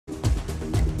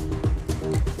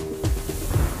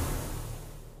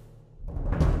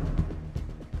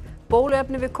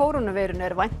Bóluefni við kórónuveirunni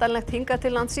væntanlegt hingað til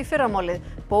lands í fyrramálið.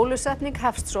 Bólusetning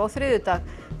hefst svo á þriðjudag.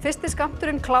 Fyrsti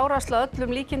skammturinn klárast að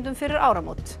öllum líkindum fyrir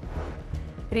áramót.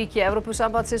 Ríki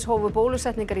Evrópusambandsins hófu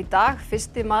bólusetningar í dag.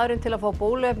 Fyrsti maðurinn til að fá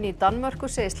bóluefni í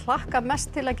Danmörku segist hlakka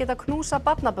mest til að geta knúsa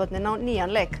barnabörnin á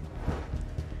nýjan leik.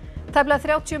 Tæplega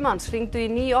 30 manns hringdu í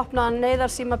nýopnaðan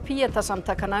neyðarsíma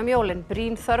Píeta-samtakanna jólin.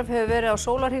 Brýn þörf hefur verið á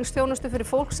sólarhringsþjónustu fyrir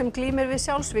fólk sem glímir við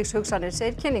sjálfsvígshugsanir,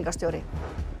 segir kynningastjóri.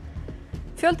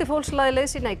 Fjöldi fólks lagði leið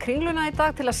sína í Kringluna í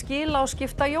dag til að skila og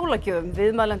skipta jólagjöfum.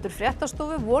 Viðmælendur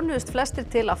Fréttastofu vonuðust flestir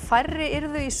til að færri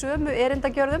yrðu í sömu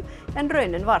erindagjörðum en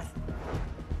raunin varð.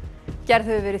 Gerð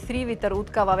hefur verið þrívítar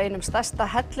útgáfa af einum stærsta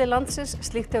helli landsins.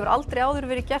 Slíkt hefur aldrei áður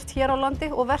verið gert hér á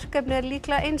landi og verkefni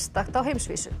líklega einstakt á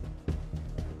heimsvísu.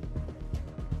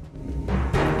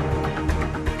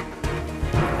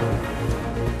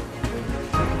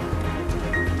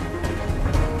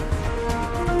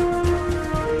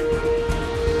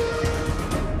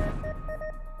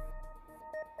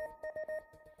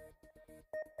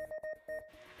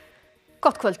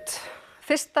 Gott kvöld.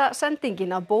 Fyrsta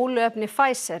sendingin af bóluefni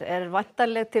Pfizer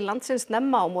væntanleg til landsins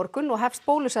snemma á morgun og hefst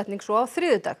bólusetning svo á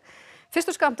þriðjudag.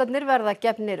 Fyrstu skammtarnir verða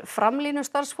gefnir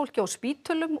framlínustarfsfólki á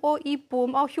spítölum og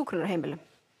íbúum á hjúkrunarheimilum.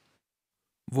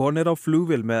 Von á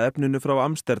flugvél með efninu frá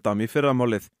Amsterdam í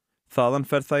fyrramálið. Þaðan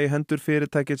fer það í hendur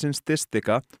fyrirtækisins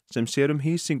Distika sem sér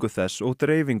hýsingu þess og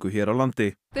dreifingu hér á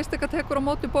landi. Distika tekur á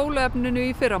móti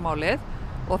bóluefninu í fyrramálið.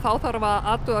 Og þá þarf að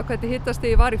athuga hvernig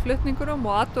hitastigi var í flutningunum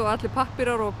og athuga allir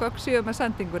pappirar og gögn séu með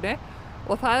sendingunni.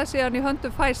 Og það síðan í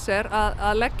höndum Pfizer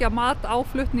að leggja mat á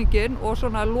flutningin og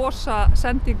svona losa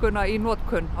sendinguna í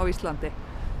notkun á Íslandi.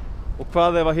 Og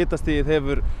hvað ef að hitastigið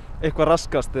hefur eitthvað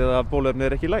raskast eða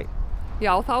bóluefni ekki í lagi?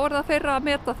 Já, þá það þeirra að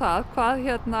meta það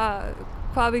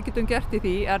hvað við getum gert í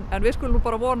því en við skulum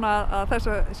bara vona að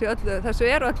þessu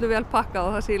öllu vel pakkað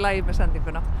og það sé í lagi með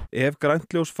sendinguna. Ef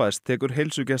grænt ljós fæst tekur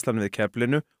heilsugæslan við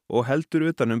keflinu og heldur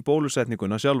utan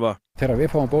bólusetninguna sjálfa. Þegar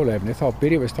við fáum bóluefni þá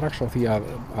byrjum við strax á því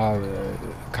að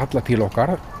kalla til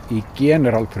okkar í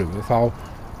generalpröfu þá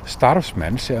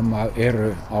starfsmenn sem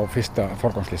eru á fyrsta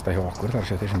forgangslista hjá okkur, þar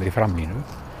sé þeir sem eru í framlínu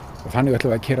og þannig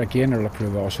ætlum við að keyra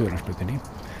generalpröfu á Suðurlandsbrautinni.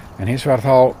 En hins vegar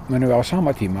þá munum við á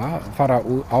sama tíma fara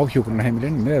á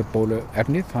hjúkrunarheimilin með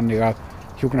bóluefnið þannig að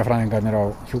hjúkrunarfræðingarnir á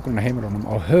hjúkrunarheimilunum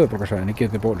á höfuðborgarsvæðinu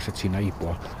geti bólusett sína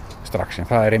íbúa strax. En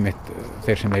það einmitt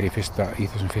þeir sem í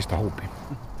þessum fyrsta hópi.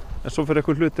 En svo fyrir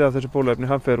eitthvað hluti af þessu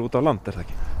bóluefni hann fer út á land, það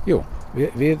ekki? Jú,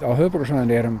 við á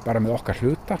höfuðborgarsvæðinu erum bara með okkar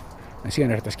hluta en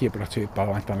síðan þetta skipulagt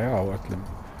svipað væntanlega á öllum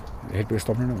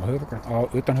heilbrigðisstofnunum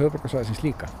utan höfuðborgarsvæðisins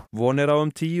líka. Von á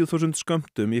 10.000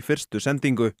 skömmtum í fyrstu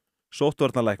sendingu.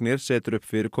 Sóttvarnalæknir setur upp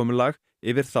fyrirkomulag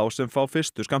yfir þá sem fá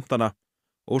fyrstu skammtana.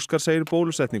 Óskar segir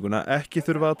bólusetninguna ekki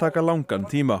þurfa að taka langan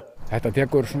tíma. Þetta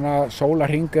tekur svona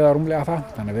sólarhring eða rúmlega það.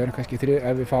 Þannig að við erum kannski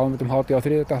ef við fáum hátíð á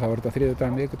þriðjudag, þá er þetta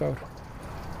þriðjudag miðvikudagur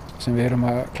sem við erum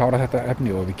að klára þetta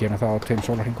efni og við gerum það á 2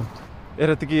 sólarhringum.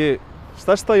 Er þetta ekki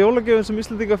stærsta jólagjöfin sem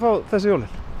Íslendingar fá þessi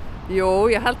jólin? Jú,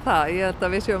 ég held það. Ég held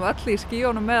að við séum öll í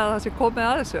skýjunum með að það sé komið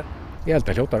að þessu. Ég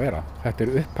held að hljóta að vera. Þetta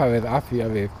er upphafið af því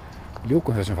að við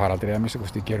ljúkum þessum faraldri að minnsta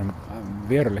kosti gerum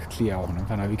verulegt hlé á honum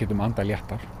þannig að við getum andað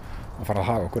léttar og fara að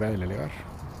haga okkur eðlilegar.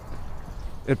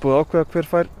 Er búið að ákveða hver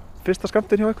fær fyrsta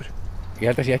skammtinn hjá ykkur? Ég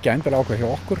held að sé ekki endilega ákveða hjá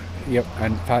okkur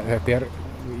en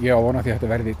ég á vona því að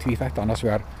þetta verði tvíþætt annars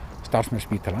vegar starfsmenn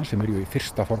spítalans sem eru í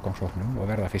fyrsta forgangshópnum og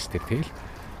verða fyrstir til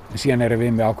en síðan erum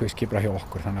við með ákveðið skipula hjá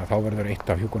okkur þannig að þá verður eitt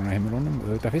af hjúkrunarheimilunum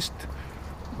auðvitað fyrst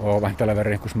og væntanlega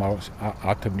verður einhver smá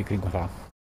athöfn í kringum það.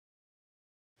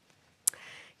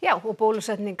 Já, og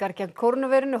bólusetningar gegn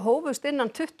kórónuveirunni hófust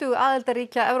innan 20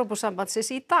 aðildarríkja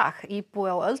Evrópusambandsins í dag. Íbúi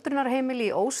á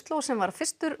öldrunarheimili í Ósló sem var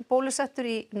fyrstur bólusettur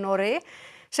í Noregi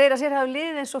segir að sér hafi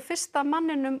liðið eins og fyrsta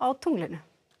manninum á tunglinu.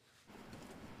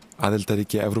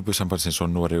 Aðildarríki Evrópusambandsins og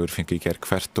Noregur fengu í gær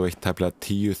hvert og eitt tæplega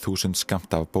 10.000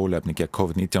 skammta af bóluefni gegn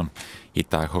COVID-19. Í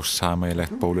dag hófst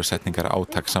sameiginlegt bólusetningar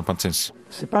átak sambandsins.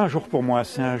 C'est pas un jour pour moi,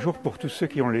 c'est un jour pour tous ceux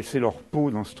qui ont laissé leur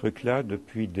peau dans ce truc-là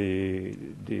depuis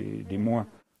des mois.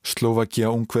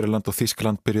 Slóvakía, Ungverjaland og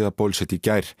Þýskaland byrjuðu að bólusetja í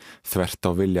gær, þvert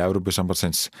á vilja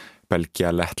Evrópusambandsins. Belgía,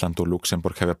 Lettland og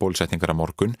Luxemburg hefja bólusetningar á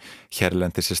morgun,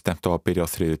 hérlendis stefnt á að byrja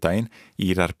á þriðjudaginn,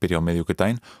 Írar byrja á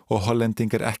miðvikudaginn og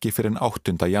hollendingar ekki fyrr en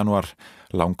 8. janúar.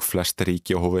 Langflest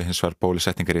ríki og hófu hins vegar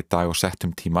bólusetningar í dag og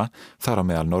settum tíma, þar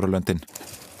á meðal Norðurlöndin.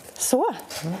 Så,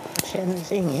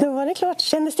 då var det klart,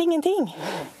 kändes det ingenting.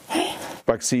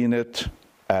 Vaccinet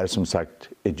är som sagt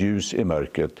ett ljus i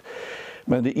mörkret.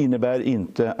 Men det innebär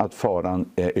inte att faran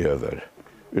är över,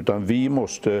 utan vi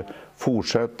måste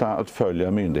fortsätta att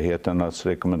följa myndigheternas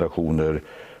rekommendationer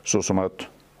såsom att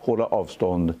hålla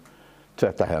avstånd,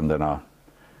 tvätta händerna,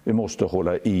 Vi måste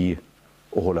hålla i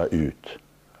och hålla ut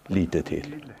lite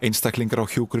till. Einstaklingar á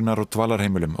hjúkrunar- og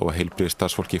dvalarheimilum og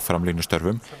heilbrigðisstarfsfólk í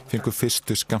framlínustörfum fengu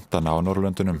fyrstu skammtana á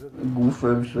Norðurlöndunum. God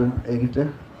følelse, egentlig.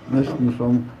 Næsten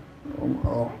som om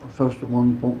første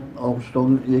gang på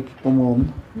avstand gikk på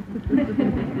månen.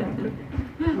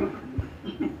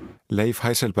 Leif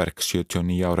Heiselberg,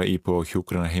 79 ára íbúi á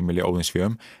hjúkrunarheimili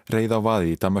Óðinsvéum, reið á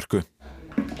vaði í Danmörku.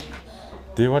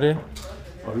 Det var det.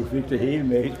 Og du fik det hele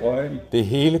med i trøjen. Det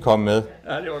hele kom med.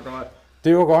 Ja, det var godt.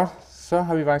 Det var godt. Så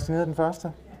har vi vaccineret den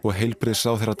første. Og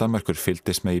heilbrigðisráðherra Danmerkur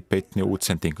fylgdist með í beinni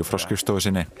útsendingu frá skrifstofu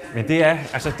sinni. Men det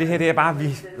her er bare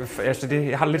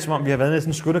jeg har det lidt som om vi har været nede i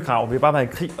sådan en skyttegrav. Vi har bare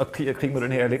været i krig med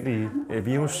den her elendige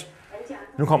virus.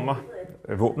 Nu kommer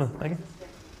våbnet, ikke?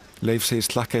 Leif segir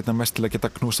slakka einna mest til að geta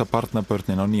knúsa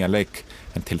barnabörnin á nýja leik,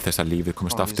 en til þess að lífið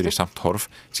komist aftur í samt horf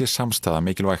sé samstaða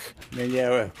mikilvæg. Men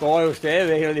jeg går jo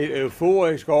stadigvæk lidt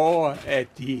euforisk over, at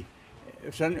de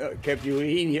sådan kan blive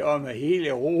enige om, at hele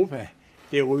Europa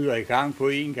det ryger i gang på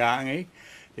en gang, ikke?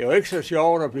 Det er jo ikke så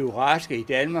sjovt at blive raske i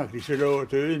Danmark, de så lå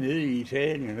og døde nede i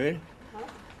Italien, vel?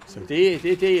 Så det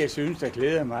er det, jeg synes, der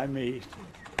glæder mig mest.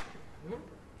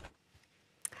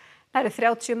 Nærri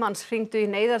 30 manns hringdu í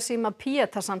neyðarsíma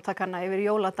Pieta-samtakanna yfir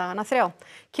jóladagana 3.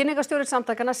 Kynningastjóri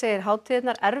samtakanna segir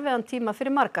hátíðirnar erfiðan tíma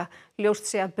fyrir marga. Ljóst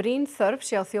sé að brýn þörf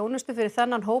sé á þjónustu fyrir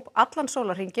þennan hóp allan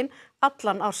sólarhringinn,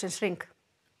 allan ársins hring.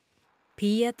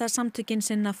 Pieta-samtökin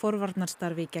sinna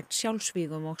forvarnarstarfi gegn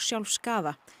sjálfsvígum og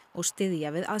sjálfsskaða og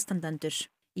styðja við aðstandendur.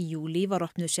 Í júlí var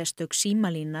opnuð sérstök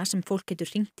símalína sem fólk getur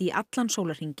hringt í allan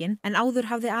sólarhringinn en áður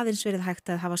hafði aðeins verið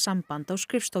hægt að hafa samband á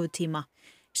skrifstofutíma.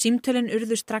 Símtölin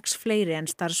urðu strax fleiri en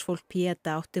starfsfólk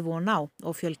Pieta átti von á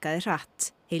og fjölgaði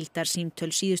hratt. Heildar símtöl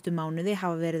síðustu mánuði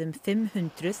hafa verið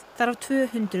 500, þar af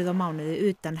 200 á mánuði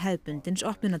utan hefðbundins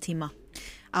opnunatíma.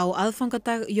 Á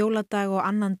aðfangadag, jóladag og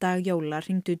annan dag jóla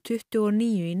hringdu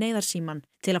 29 í neyðarsíman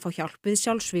til að fá hjálp við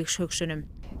sjálfsvígshugsunum.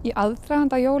 Í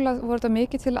aðdraganda jóla voru þetta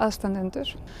mikið til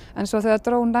aðstandendur, en svo þegar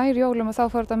dró nær jólum þá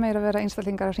fór þetta meira að vera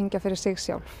einstaklingar að hringja fyrir sig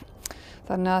sjálf.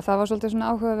 Þannig að það var svolítið svona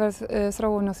áhugaverð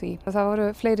þróun á því. Það voru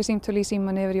fleiri símtöl í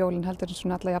síman yfir jólin heldur en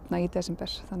svona alla jafna í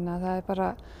desember. Þannig að það er bara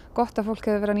gott að fólk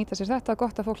hefur verið að nýta sér þetta,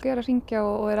 gott að fólk er að hringja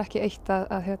og er ekki eitt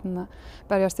að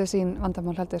berjast við sín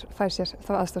vandamál heldur fær sér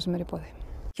þá aðstoð sem er í boði.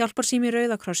 Hjálparsími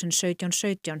Rauða krossins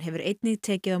 1717 hefur einnig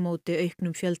tekið á móti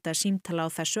auknum fjölda símtala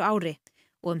á þessu ári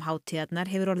og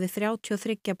hátíðarnar hefur orðið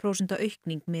 33%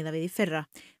 aukning miðað við í fyrra.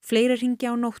 Fleiri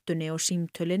hringja á nóttunni og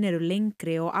símtölin eru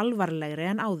lengri og alvarlegri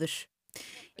en áður.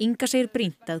 Inga segir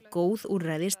brýnt að góð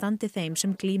úrræði standi þeim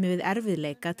sem glími við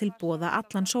erfiðleika til boða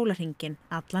allan sólarhringinn,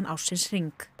 allan ársins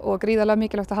hring. Og gríðarlega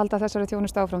mikilvægt að halda þessari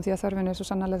þjónustu áfram því að þörfin er svo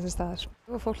sannarlega til staðar.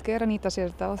 Og fólk er að nýta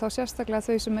sér þetta og þá sérstaklega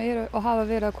þau sem eru og hafa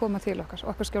verið að koma til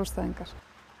okkar skjólstæðingar.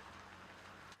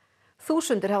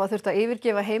 Þúsundir hafa þurft að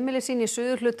yfirgefa heimili sín í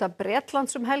suðurhluta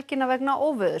Bretlands helgina vegna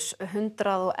óveðurs.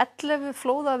 111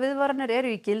 flóðaviðvaranir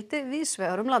eru í gildi víðs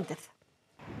vegar landið.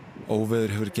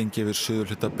 Óveður hefur gengið yfir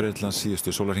suðurhluta Bretlands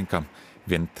síðustu sólarhringa.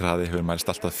 Vindhraði hefur mælst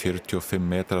alltaf 45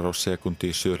 metrar á sekúndu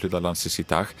í suðurhluta landsins í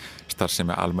dag.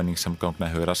 Starfsemi almenningssamgangna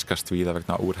hefur raskast víða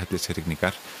vegna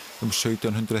úrhellisrigningar.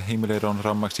 1700 heimili eru án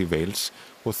rafmagns í Wales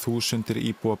og þúsundir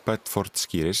íbúa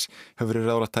Bedfordshires hefur verið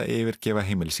ráðlagt að yfirgefa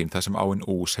heimili sín þar sem áin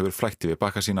Ús hefur flætt yfir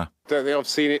baka sína. I've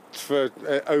seen it for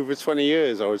over 20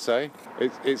 years, I would say.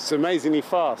 It's amazingly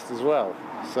fast as well.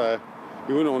 So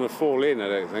you wouldn't want to fall in, I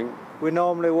don't think. We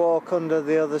normally walk under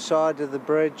the other side of the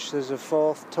bridge. There's a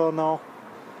fourth tunnel.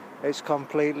 It's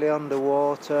completely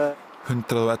underwater.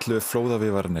 111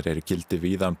 flóðaviðvaranir eru í gildi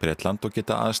víða Bretland og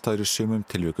geta aðstæður í sumum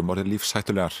tilvikum orðið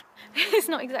lífshættulegar. It's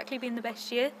not exactly been the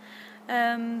best year,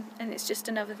 and it's just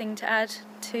another thing to add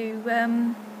to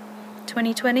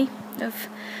 2020 of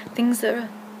things that are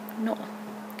not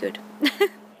good.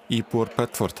 Íbúar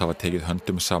Bedford hafa tekið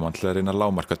höndum saman til að reyna að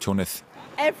lágmarka tjónið.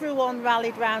 Everyone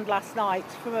rallied round last night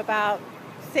from about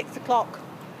 6 o'clock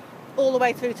all the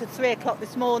way through to 3 o'clock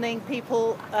this morning.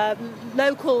 People,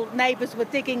 local neighbours were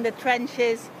digging the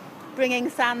trenches, bringing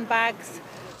sandbags.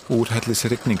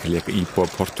 Úrhellisrigning lék íbúa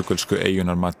portugalsku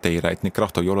eyjunnar Madeira einnig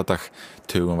grátt á jóladag.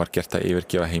 Tugum var gert að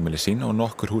yfirgefa heimili sín og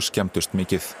nokkur hús skemmdust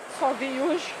mikið. Só vi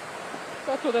hoje,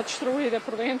 está toda destruída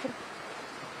por dentro.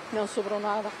 Não sobrou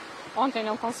nada. Ontem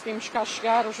não conseguimos cá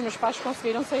chegar, os meus pais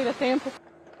conseguiram sair a tempo.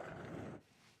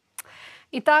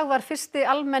 Í dag var fyrsti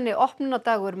almenni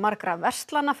opnunardagur margra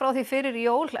verslana frá því fyrir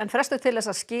jól en frestur til þess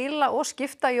að skila og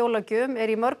skipta jólagjöfum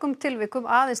í mörgum tilvikum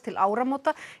aðeins til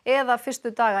áramóta eða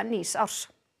fyrstu daga nýs árs.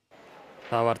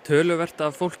 Það var töluvert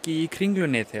af fólki í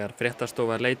Kringlunni þegar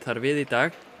fréttastofa leitar við í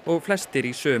dag og flestir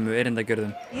í sömu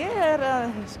erindagjörðum. Ég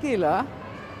að skila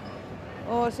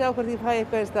og sjá hvort ég fæ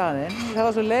eitthvað í staðinn. Það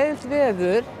var svo leiðilegt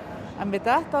veður að mér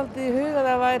datt aldrei í huga að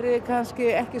það væri kannski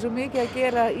ekki svo mikið að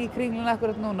gera í Kringlunni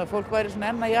akkurat núna. Fólk væri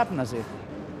svona enn að jafna sig.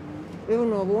 Við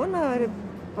vorum nú að vona að það væri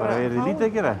bara lítið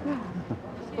að gera.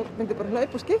 Fólk myndi bara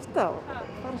hlaupa og skipta og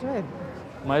fara svo heim.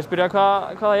 Má ég spyrja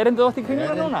hvaða erindið átt í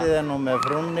Kringluna núna? Erindið nú með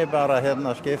frúnni bara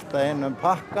hérna að skipta inn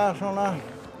pakka svona.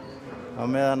 Á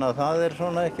meðan að það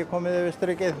svona ekki komið yfir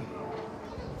strikið.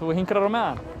 Þú hingrar á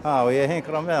meðan? Já, ég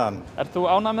hingra á meðan. Ert þú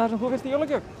ánægð með það sem þú fyrst í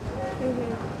jólagjöf?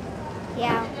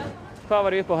 Já. Hvað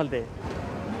var í uppáhaldi?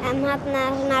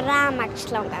 Svona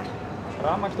rafmagnslanga.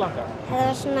 Rafmagnslanga?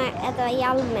 Þetta var í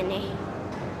almenni.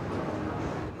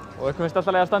 Og ykkur finnst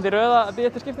alltaf að standa í röð að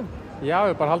bíða eftir skiptum? Já,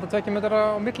 við bara halda 2 metra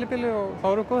á millibili og þá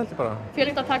erum við góð heldur bara.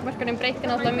 Fjöldatakmörkunin breytti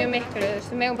náttúrulega mjög miklu.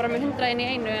 Við megum bara með 100 inn í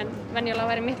einu en venjulega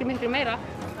væri miklu meira.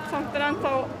 Samt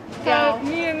ennþá, það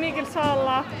mjög mikil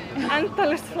sala,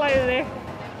 endalaust flæði.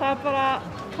 Það bara,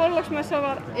 Þorláksmessa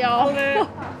var alveg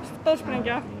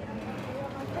stórsprengja.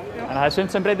 En það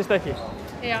sumt sem breytist ekki?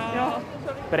 Já.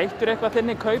 Breyttur eitthvað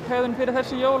þinni kauphegðun fyrir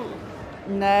þessi jól?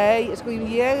 Nei, sko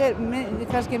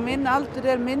kannski minn aldur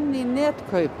minni í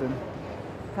netkaupum.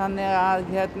 Þannig að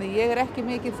ég ekki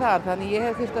mikið þar, þannig ég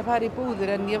hef þurft að fara í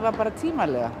búðir en ég var bara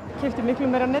tímalega. Keypti miklu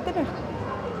meira á netinu.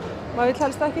 Maður vill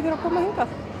helst ekki þurfa að koma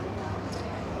hingað.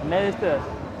 Neyðistu þess?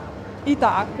 Í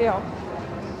dag, já.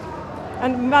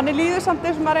 En manni líður samt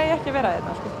eins og maður eigi ekki að vera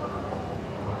þetta, sko.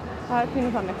 Það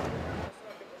pínu þannig.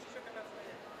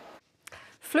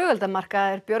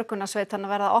 Flugeldamarkaðir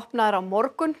björgunarsveitanna verða opnaðir á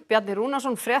morgun. Bjarni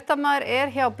Rúnarsson, fréttamaður,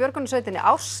 hjá björgunarsveitinni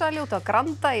Ársæli út á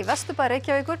Granda í Vesturbæ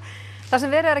Reykjavíkur. Það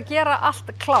sem verið að gera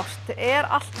allt klárt,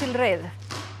 allt til reiðu?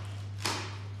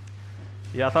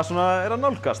 Já, það að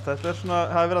nálgast. Þetta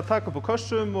það verið að taka upp á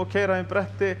kössum og keyra inn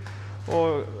bretti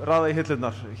og raða í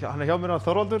hillurnar. Hann hjá mér,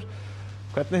 Þorvaldur.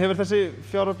 Hvernig hefur þessi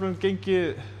fjáröflun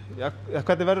gengið,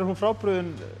 hvernig verður hún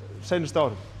frábrugðin seinustu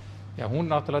árum? Já,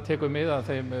 hún náttúrulega tekur mið af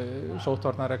þeim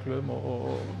sóttvarnareglum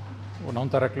og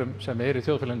nándarreglum sem í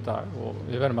þjóðfélaginu í dag og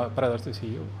við verðum að bregðast við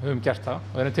því og höfum gert það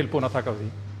og erum tilbúin að taka á því.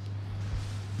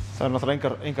 Það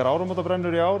náttúrulega engar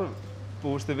áramótabrennur í ár.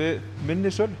 Búist þið við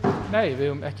minni sölu? Nei, við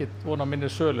höfum ekki von á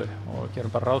minni sölu og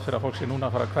gerum bara ráð fyrir að fólk sé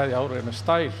núna að fara að kveðja árið með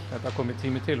stæl. Þetta komið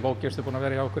tími til, Vókgestur búin að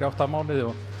vera hjá okkur í 8 mánuði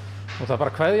og það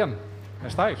bara kveðjan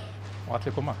með stæl og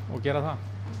allir koma og gera það.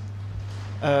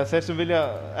 Þeir sem vilja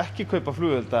ekki kaupa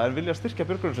flugelda en vilja styrkja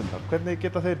björgunarsveitirnar, hvernig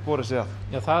geta þeir borið sig að?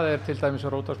 Já, það til dæmis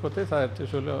á Rótarskoti, það til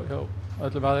sölu hjá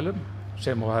öllum aðilum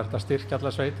sem og hægt að styrkja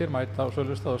alla sveitir, mæta á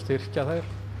sölustað og styrkja þær.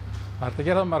 Það hægt að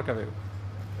gera það marga vegu.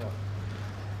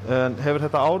 En hefur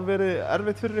þetta ár verið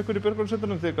erfitt fyrir ykkur í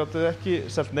björgunarsveitunum? Þið gátuð ekki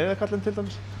selt neyðarkallinn til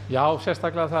dæmis? Já,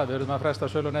 sérstaklega það. Við erum að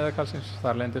fresta sölu neyðarkallsins.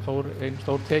 Þar lendi fór ein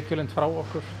stór tekjulind frá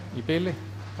okkur í bili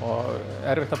og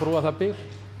erfitt að brúa það bil.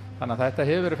 Þannig að þetta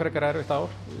hefur verið frekar erfitt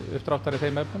ár, uppdráttar í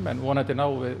þeim efnum, en vonandi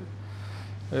náum við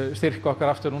styrka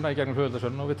okkar aftur núna í gegnum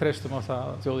flugeldasöluna og við treystum á það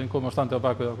að þjóðin komi og standi á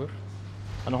bak við okkur.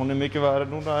 Þannig að hún mikilvægari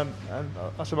núna en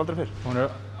sem aldrei fyrr? Hún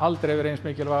aldrei verið eins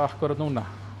mikilvæg akkurat núna.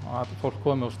 Og að fólk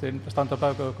komi og standa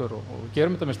bak við okkur og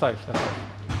gerum þetta með stæl.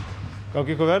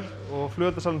 Gangi ykkur vel og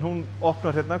flugeldasalinn hún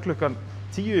opnar hérna klukkan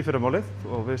 10 í fyrramálið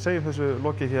og við segjum þessu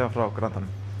lokið hérna frá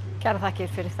Grandanum. Kærar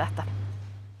þakkir fyrir þetta.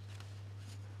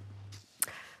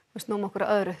 Við snúum okkur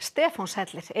að öðru.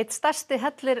 Stefánshellir, einn stærsti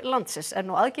hellir landsins,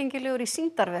 nú aðgengilegur í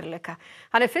sýndarveruleika.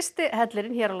 Hann fyrsti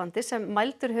hellirinn hér á landi sem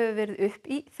mældur hefur verið upp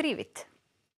í þrívídd.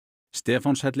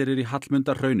 Stefánshellir í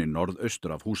Hallmundarhrauni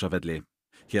norðaustur af Húsafelli.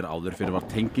 Hér áður fyrir var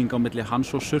tenging á milli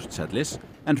hans og Surtshellis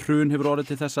en hrun hefur orðið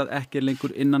til þess að ekki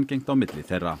lengur innangengt á milli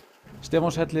þeirra.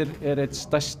 Stefánshellir einn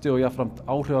stærsti og jafnframt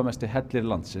áhrifamesti hellir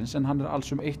landsins en hann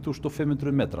alls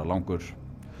 1500 metra langur.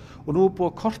 Og nú búið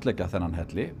að kortleggja þennan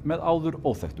helli með áður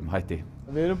óþekktum hætti.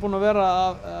 Við erum búin að vera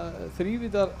að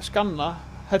þrívíddar skanna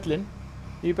hellinn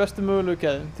í bestu mögulegu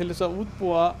gæðum til þess að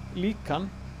útbúa líkan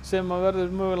sem að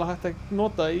verður mögulega hægt að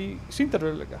nota í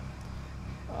sýndarveruleika.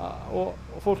 Og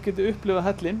fólk getur upplifað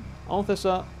hellinn án þess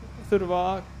að þurfa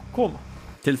að koma.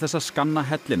 Til þess að skanna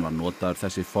hellinn var notaður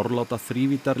þessi forláta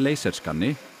þrívíddar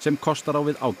laserskanni sem kostar á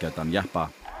við ágætan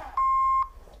jeppa.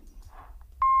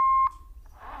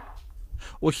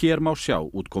 Og hér má sjá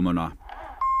útkomuna.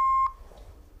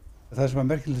 Það sem var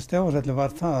merkilegt Stefánshelli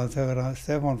var það að þegar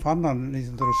Stefán fann hann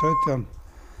 1917,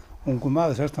 ungur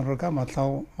maður, 16 ára gamall, þá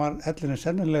var hellinni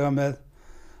sennilega með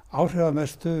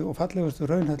áhrifamestu og fallegustu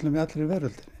raunhellum í allri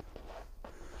veröldinni.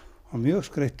 Og mjög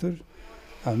skreyttur,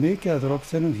 það var mikið af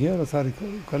dropsteinum hér og þar í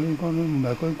hvelfingunum,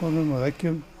 með göngunum og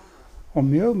veggjum og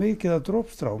mjög mikið af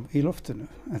dropstrám í loftinu,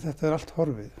 en þetta allt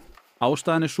horfið.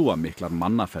 Ástæðan sú að miklar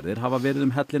mannaferðir hafa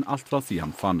verið hellinn allt frá því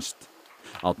hann fannst.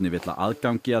 Árni vill að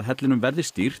aðgangi að hellinum verði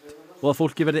stýrt og að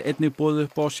fólki verði einnig boðið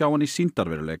upp á að sjá hann í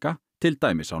sýndarveruleika, til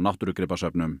dæmis á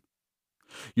náttúrugripasöfnum.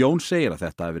 Jón segir að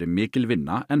þetta hefur verið mikil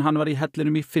vinna en hann var í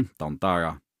hellinum í 15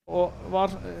 daga. Og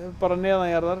var bara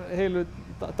neðanjarðar heilu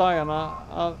dagana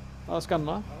að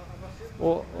skanna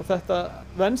og þetta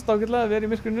venst ágætlega að vera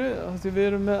í myrkrinu því við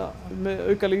erum með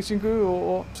auka lýsingu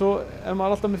og svo er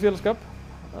maður alltaf með félagskap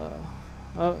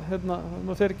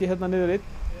maður fer ekki niður einn.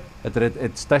 Þetta er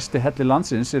eitt stærsti helli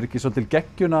landsins, er ekki svo til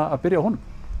geggjuna að byrja á honum?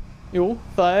 Jú,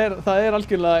 það er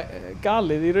algjörlega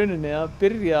galið í rauninni að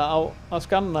byrja á að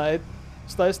skanna einn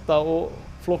stærsta og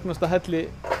flóknasta helli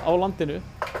á landinu.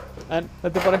 En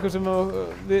þetta er bara eitthvað sem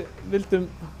við vildum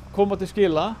koma til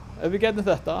skila. Ef við getum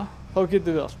þetta, þá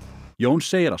getum við allt. Jón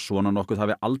segir að svona nokkuð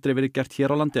hafi aldrei verið gert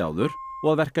hér á landi áður og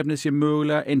að verkefnið sé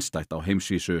mögulega einstætt á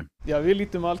heimsvísu. Já, við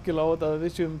lítum algjörlega á þetta að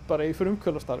við séum bara í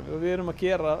frumkvöðlastarfi og við erum að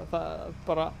gera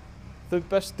bara þau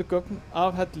bestu gögn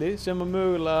af helli sem að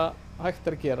mögulega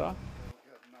hægt er að gera.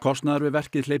 Kostnaður við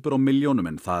verkið hleypur á milljónum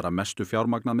en það er að mestu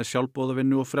fjármagnað með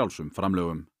sjálfboðavinnu og frjálsum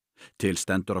framlögum. Til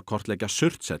stendur að kortleggja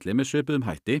Surtshelli með svipuðum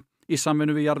hætti í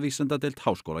samvinnu við jarðvísindadeild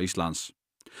Háskóla Íslands.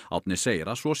 Árni segir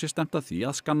að svo sé stefnt að því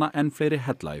að skanna enn fleiri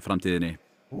hella í framtíðinni.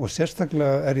 Og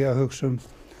sérstaklega er ég að hugsa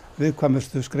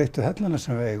viðkvæmustu skreyttu hellana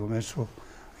sem við eigum eins og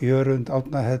Jörund,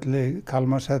 Árnahelli,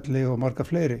 Kalmanshelli og marga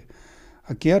fleiri.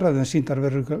 Að gera þeim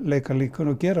sýndarveruleika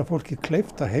líkun og gera fólki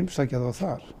kleift að heimsækja þá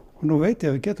þar. Og nú veit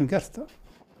ég að við getum gert það.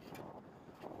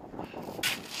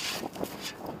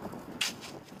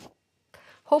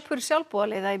 Hópur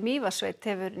sjálfboðaliða í Mývatnssveit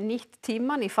hefur nýtt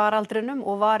tímann í faraldrinum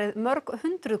og varið mörg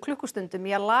hundruð klukkustundum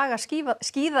í að laga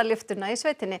skíðaliftuna í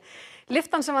sveitinni.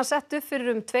 Liftan sem var sett upp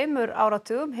fyrir 2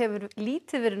 áratugum hefur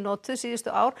lítið verið notuð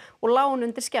síðustu ár og lá hún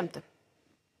undir skemmdum.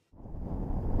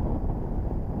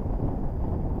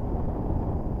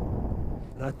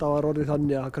 Þetta var orðið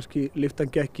þannig að kannski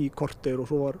liftan gekk í korter og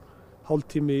svo var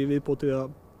hálftími í viðbóti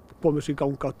að koma sér í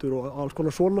gangattur og alls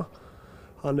konar svona.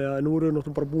 Þannig að nú erum við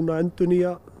náttúrulega bara búin að endurnýja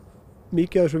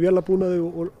mikið af þessu vélabúnaði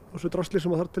og þessu drasli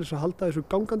sem þarf til þess að halda þessu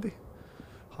gangandi.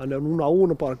 Þannig að núna á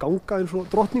hún að bara ganga eins og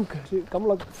drottning, þessi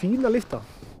gamla fína lifta.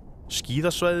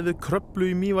 Skíðasvæðið við Kröflu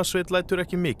í Mývatnssveit lætur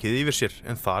ekki mikið yfir sér,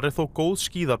 en þar er þó góð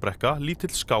skíðabrekka,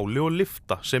 lítill skáli og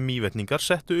lifta sem mývetningar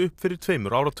settu upp fyrir 2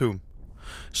 áratugum.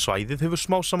 Svæðið hefur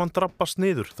smá saman drabbast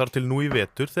niður þar til nú í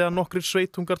vetur þegar nokkrir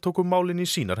sveitungar tóku málin í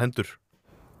sínar hendur.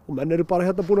 Og menn eru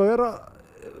bara búin að vera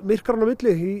myrkran á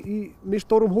milli í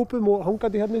misstórum hópum og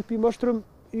hangandi upp í möstrum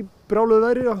í brjáluðu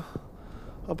veðri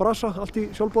að brasa allt í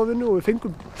sjálfboðavinnu og við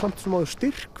fengum samt sem áður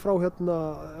styrk frá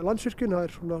Landsvirkjun, það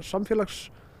er svona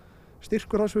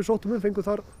samfélagsstyrkur hans við sóttum fengum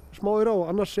þar smáira og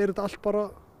annars er þetta allt bara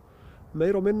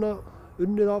meira og minna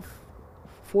unnið af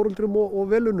foreldrum og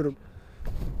velunurum.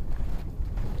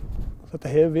 Þetta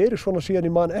hefur verið svona síðan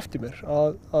í mann eftir mér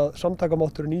að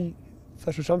samtakamátturinn í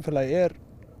þessu samfélagi er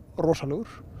rosalegur.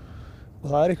 Og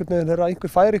það er einhvern veginn þegar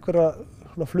einhver fær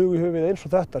einhverja flugu í höfuðið eins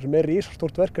og þetta sem er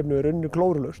risastórt verkefni og er unni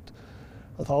glórulaust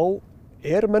að þá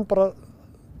menn bara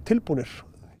tilbúnir.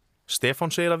 Stefán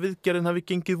segir að viðgerðin hafi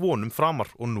gengið vonum framar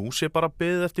og nú sé bara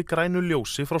beðið eftir grænu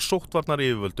ljósi frá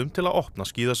sóttvarnaryfirvöldum til að opna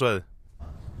skíðasvæðið.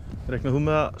 Reiknar þú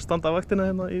með að standa á vaktina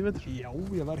hérna í vetur? Já,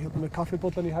 ég var hérna með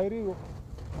kaffibollan í hægri og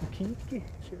kíki,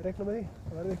 ég reikna með því.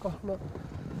 Það verði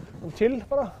eitthvað chill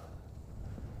bara.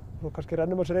 Og kannski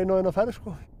rennum að sér einu og eina ferð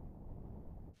sko.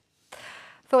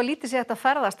 Þó að lítið sé hægt að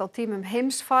ferðast á tímum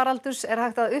heimsfaraldurs er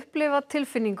hægt að upplifa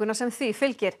tilfinninguna sem því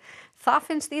fylgir. Það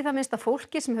finnst í það minnsta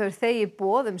fólki sem hefur þegið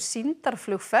boð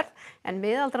sýndarflugferð en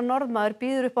miðaldra norðmaður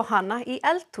býður upp á hana í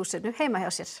eldhúsinu heima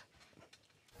hjá sér.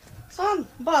 Sånn,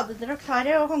 badedrakt har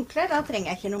jeg og håndklær, da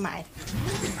trenger jeg ikke noe mer.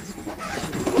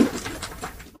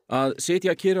 Að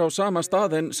sitja kyrr á sama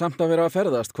stað en samt að vera að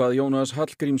ferðast hvað Jónas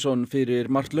Hallgrímsson fyrir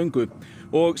margt löngu.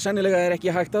 Og sennilega er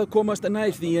ekki hægt að komast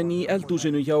nær því en í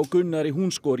eldhúsinu hjá Gunnari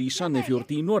Húnsgård í Sandefjord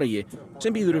í Noregi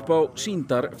sem býður upp á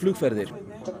sýndarflugferðir.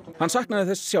 Hann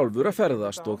saknaði þess sjálfur að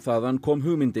ferðast og þaðan kom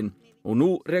hugmyndin. Og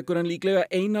nú rekur hann líklega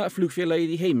eina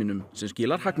flugfélagið í heiminum sem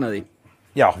skilar hagnaði.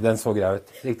 Ja, den så grei ut.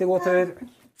 Riktig god tur.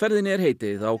 Ferðinni er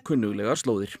heitið á kunnuglegar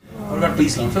slóðir. Har du vært på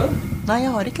Island før? Nei,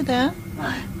 jeg har ikke det.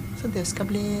 Nei. Så det skal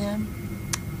bli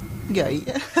gøy.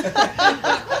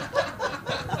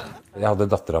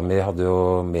 Datteren min hadde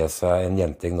jo med seg en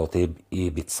jenting nå til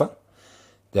Ibiza.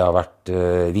 Det har vært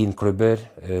vinklubber,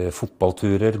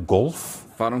 fotballturer, golf.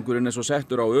 Farangurinn er svo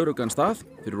settur á öruggan stað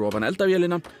fyrir ofan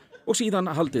eldavélina og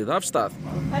síðan haldið af stað.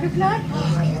 Er du klar?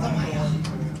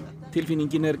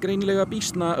 Tilfinningin er greinilega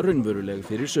býsna raunveruleg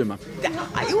fyrir suma. Det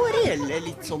jo reelle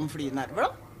litt som flynerver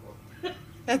da.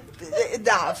 Det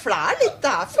litt,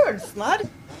 det følelsen her.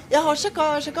 Jeg har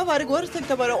sjekket hver i går,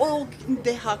 tenkte jeg bare,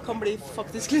 det her kan bli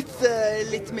faktisk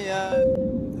litt mye.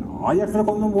 Ja, Ja, hjertelig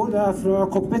velkommen ombord. Det fra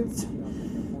cockpit.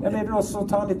 Jeg vil også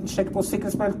ta en liten sjekk på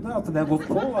sikkerhetsbeltene, at det godt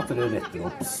på, at dere retter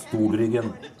opp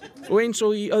stolryggen. Og eins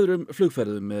og í öðrum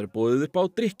flugferðum boðið upp á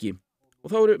drykki.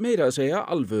 Og þá eru meira að segja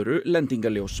alvöru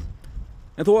lendingaljós.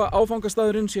 En þó að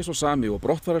áfangastaðurinn sé svo sami og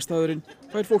brottfararstaðurinn,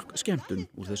 fær fólk skemmtun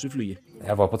úr þessu flugi.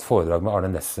 Jeg var på et foredrag med Arne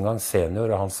Næss en gang,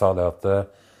 senior, og han sa det at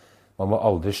man må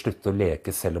aldri slutte å leke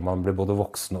selv om man blir både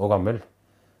voksen og gammel.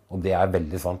 Og det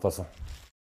veldig sant, altså.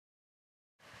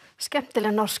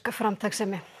 Skemmtileg norsk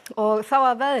framtaksemi. Og þá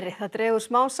að veðri, það dregur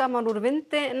smá saman úr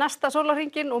vindi næsta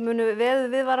sólarhringinn og munu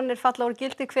veðurviðvaranir falla úr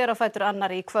gildi hver á fætur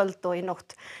annarri í kvöld og í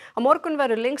nótt. Á morgun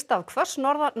verður lengst af hvöss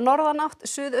norðanátt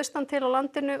suðaustan til á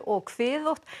landinu og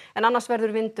hviðótt en annars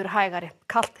verður vindur hægari.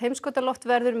 Kalt heimskautaloft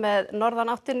verður með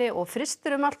norðanáttinni og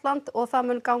frystir allt land og það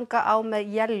mun ganga á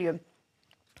með éljum.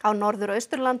 Á norður- og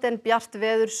austurlandi en bjart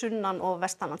veður sunnan og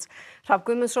vestanlands. Hrafn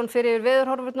Guðmundsson fer yfir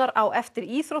veðurhorfurnar á eftir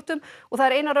íþróttum og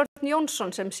það Einar Örn Jónsson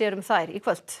sem sér þær í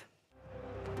kvöld.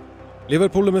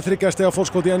 Liverpool með 3 stiga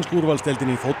forskot í ensku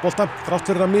úrvalsdeildinni í fótbolta, þrátt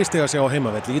fyrir að mistiga sig á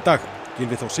heimavelli í dag.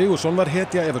 Gylfi Þór Sigurðsson var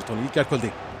hetja Everton í gærkvöldi.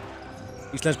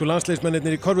 Íslensku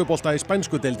landsliðsmennirnir í körfubolta í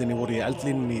spænsku deildinni voru í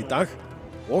eldlínunni í dag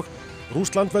og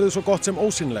Rússland verður svo gott sem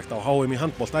ósýnilegt á HM í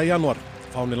handbolta í janúar.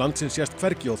 Fáni landsins sést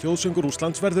hvergi og þjóðsöngur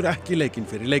Rússlands verður ekki leikinn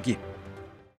fyrir leiki.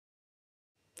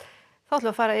 Þá ætlum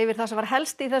við að fara yfir það sem var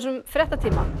helst í þessum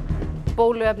fréttatíma.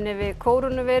 Bóluefni við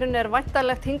kórónuveirunni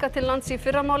væntanlegt hingað til lands í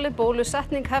fyrramálið.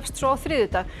 Bólusetning hefst svo á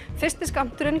þriðjudag. Fyrsti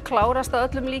skammturinn klárast að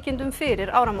öllum líkindum fyrir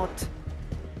áramót.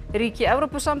 Ríki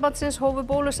Evrópusambandsins hófu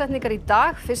bólusetningar í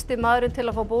dag. Fyrsti maðurinn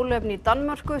til að fá bóluefni í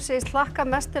Danmörku segist hlakka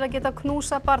mest til að geta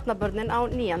knúsa barnabörnin á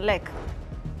nýjan leik.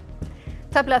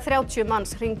 Tæplega 30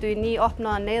 manns hringdu í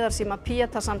nýopnaða neyðarsíma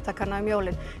Píeta-samtakanna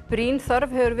jólin. Brýn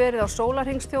þörf hefur verið á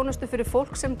sólarhringsþjónustu fyrir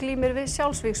fólk sem glímir við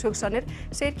sjálfsvígshugsanir,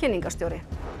 segir kynningarstjóri.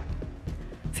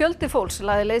 Fjöldi fólks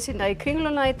lagði leið sína í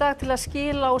Kringluna í dag til að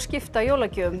skila og skipta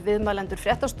jólagjöfum. Viðmælendur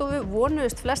fréttastofu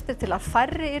vonuðust flestir til að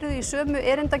færri yrðu í sömu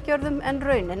erindagjörðum en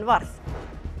raunin varð.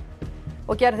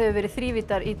 Og gerð hefur verið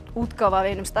þrívítar í útgáfa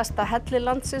af einum stærsta helli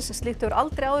landsins. Slíkt hefur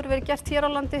aldrei áður verið gert hér á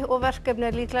landi og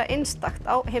verkefni líklega einstakt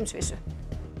á heimsvísu.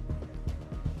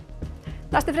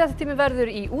 Næsti fréttatími verður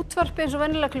í útvarpi eins og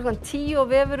venjulega klukkan 10 og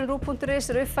vefurinn RÚV.is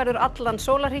uppfærður allan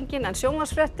sólarhringinn en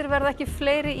sjónvarpsfréttir verða ekki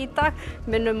fleiri í dag.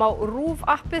 Minnum á RÚV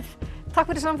appið.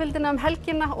 Takk fyrir samfylgdina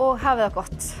helgina og hafið það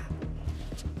gott.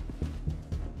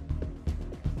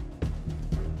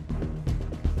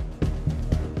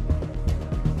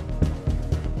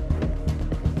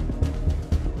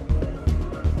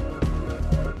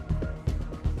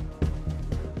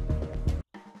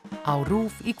 Á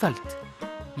RÚV í kvöld.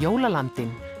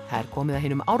 Jólalandinn, það komið að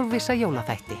hinum árvissa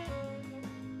jólaþætti.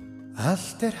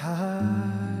 Allt hægt.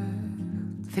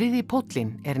 Þriðji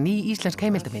póllinn ný íslensk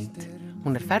heimildamynd.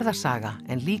 Hún ferðasaga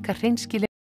en líka hreinskilin